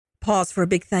Pause for a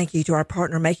big thank you to our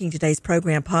partner making today's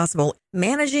program possible.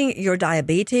 Managing your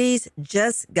diabetes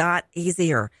just got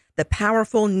easier. The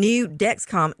powerful new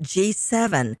Dexcom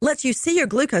G7 lets you see your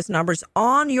glucose numbers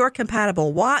on your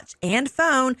compatible watch and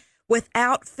phone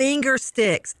without finger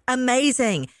sticks.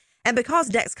 Amazing. And because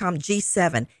Dexcom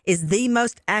G7 is the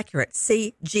most accurate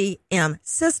CGM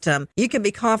system, you can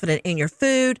be confident in your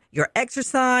food, your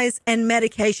exercise, and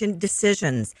medication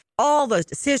decisions. All those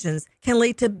decisions can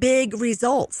lead to big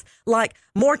results, like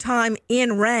more time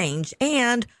in range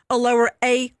and a lower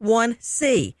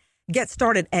A1C. Get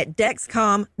started at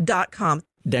Dexcom.com.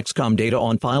 Dexcom data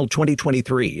on file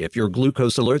 2023. If your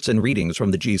glucose alerts and readings from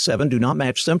the G7 do not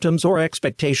match symptoms or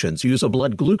expectations, use a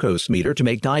blood glucose meter to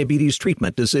make diabetes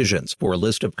treatment decisions. For a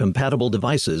list of compatible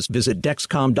devices, visit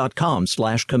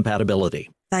Dexcom.com/compatibility.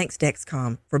 Thanks,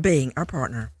 Dexcom, for being our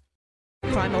partner.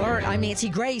 Crime Alert, I'm Nancy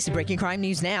Grace. Breaking crime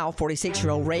news now.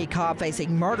 46-year-old Ray Cobb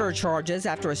facing murder charges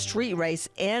after a street race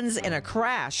ends in a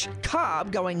crash.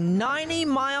 Cobb going 90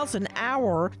 miles an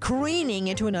hour, careening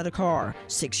into another car.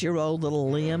 6-year-old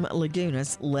little Liam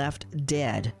Lagunas left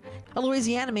dead. A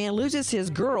Louisiana man loses his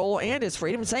girl and his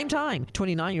freedom at the same time.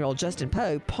 29-year-old Justin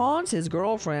Poe pawns his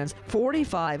girlfriend's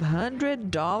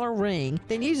 $4,500 ring,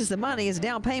 then uses the money as a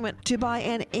down payment to buy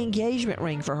an engagement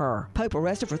ring for her. Pope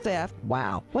arrested for theft.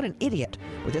 Wow, what an idiot.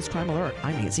 With this Crime Alert,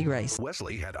 I'm Nancy Grace.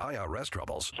 Wesley had IRS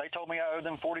troubles. They told me I owed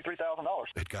them $43,000.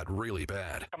 It got really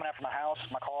bad. Coming after my house,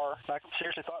 my car. I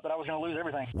seriously thought that I was going to lose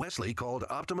everything. Wesley called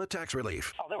Optima Tax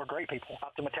Relief. Oh, they were great people.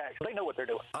 Optima Tax. They know what they're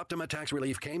doing. Optima Tax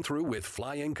Relief came through with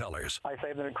flying colors. I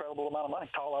saved an incredible amount of money.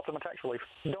 Call Optima Tax Relief.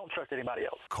 Don't trust anybody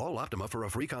else. Call Optima for a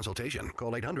free consultation.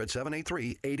 Call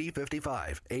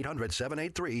 800-783-8055.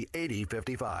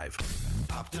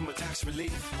 800-783-8055. Optima Tax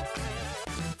Relief.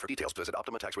 For details, visit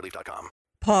OptimaTaxRelief.com.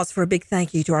 Pause for a big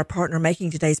thank you to our partner making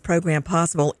today's program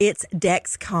possible. It's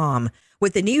Dexcom.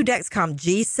 With the new Dexcom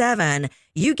G7,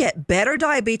 you get better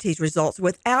diabetes results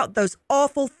without those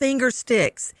awful finger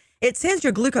sticks. It sends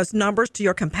your glucose numbers to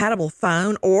your compatible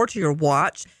phone or to your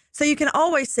watch, so you can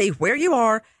always see where you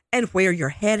are and where you're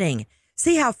heading.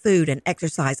 See how food and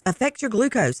exercise affect your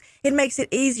glucose. It makes it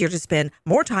easier to spend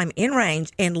more time in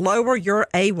range and lower your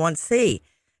A1C.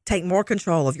 Take more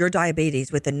control of your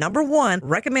diabetes with the #1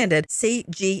 recommended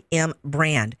CGM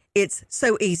brand. It's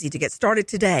so easy to get started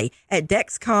today at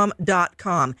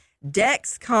Dexcom.com.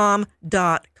 Dexcom.com.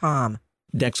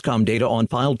 Dexcom data on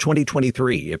file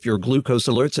 2023. If your glucose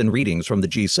alerts and readings from the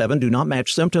G7 do not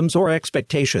match symptoms or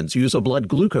expectations, use a blood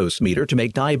glucose meter to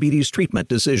make diabetes treatment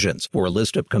decisions. For a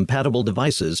list of compatible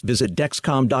devices, visit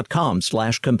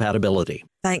Dexcom.com/compatibility.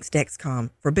 Thanks,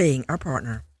 Dexcom, for being our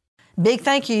partner. Big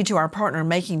thank you to our partner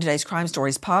making today's crime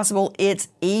stories possible. It's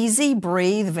Easy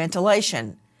Breathe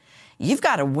Ventilation. You've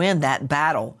got to win that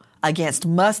battle against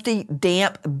musty,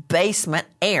 damp basement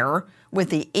air with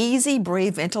the Easy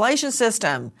Breathe ventilation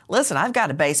system. Listen, I've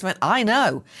got a basement, I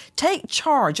know. Take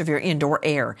charge of your indoor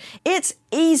air. It's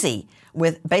easy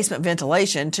with basement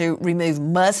ventilation to remove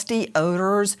musty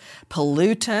odors,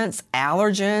 pollutants,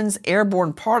 allergens,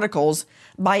 airborne particles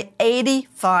by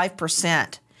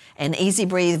 85%. An Easy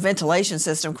Breathe ventilation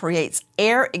system creates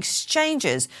air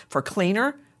exchanges for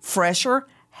cleaner, fresher,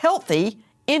 healthy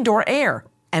indoor air.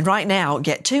 And right now,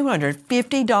 get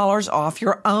 $250 off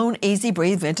your own Easy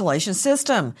Breathe ventilation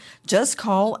system. Just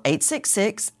call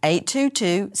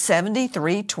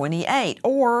 866-822-7328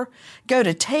 or go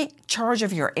to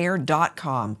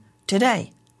takechargeofyourair.com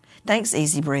today. Thanks,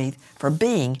 Easy Breathe, for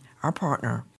being our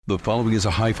partner. The following is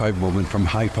a high-five moment from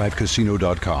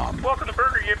highfivecasino.com. Welcome to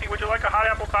Burger Yippee. Would you like a hot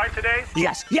apple pie today?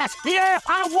 Yes, yeah,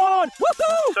 I won!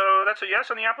 Woohoo! So that's a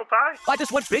yes on the apple pie? I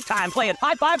just went big time playing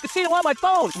High Five Casino on my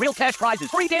phone. Real cash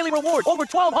prizes, free daily rewards, over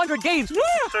 1,200 games. Yeah!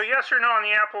 So yes or no on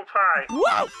the apple pie?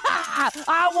 Whoa!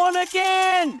 I won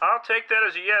again! I'll take that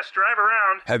as a yes. Drive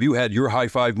around. Have you had your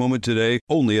high-five moment today?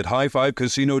 Only at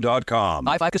highfivecasino.com.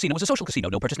 High Five Casino is a social casino.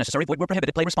 No purchase necessary. Void where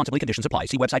prohibited. Play responsibly. Conditions apply.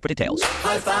 See website for details.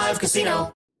 High Five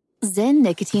Casino. Zyn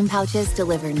nicotine pouches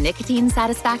deliver nicotine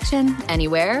satisfaction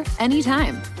anywhere,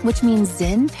 anytime, which means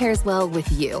Zyn pairs well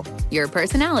with you, your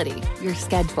personality, your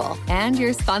schedule, and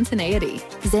your spontaneity.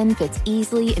 Zyn fits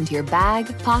easily into your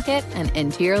bag, pocket, and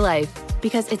into your life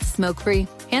because it's smoke-free,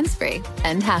 hands-free,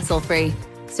 and hassle-free.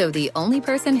 So the only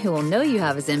person who will know you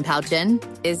have a Zyn pouch in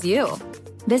is you.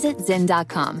 Visit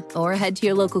Zyn.com or head to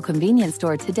your local convenience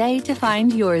store today to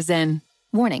find your Zyn.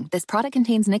 Warning, this product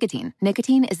contains nicotine.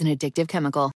 Nicotine is an addictive chemical.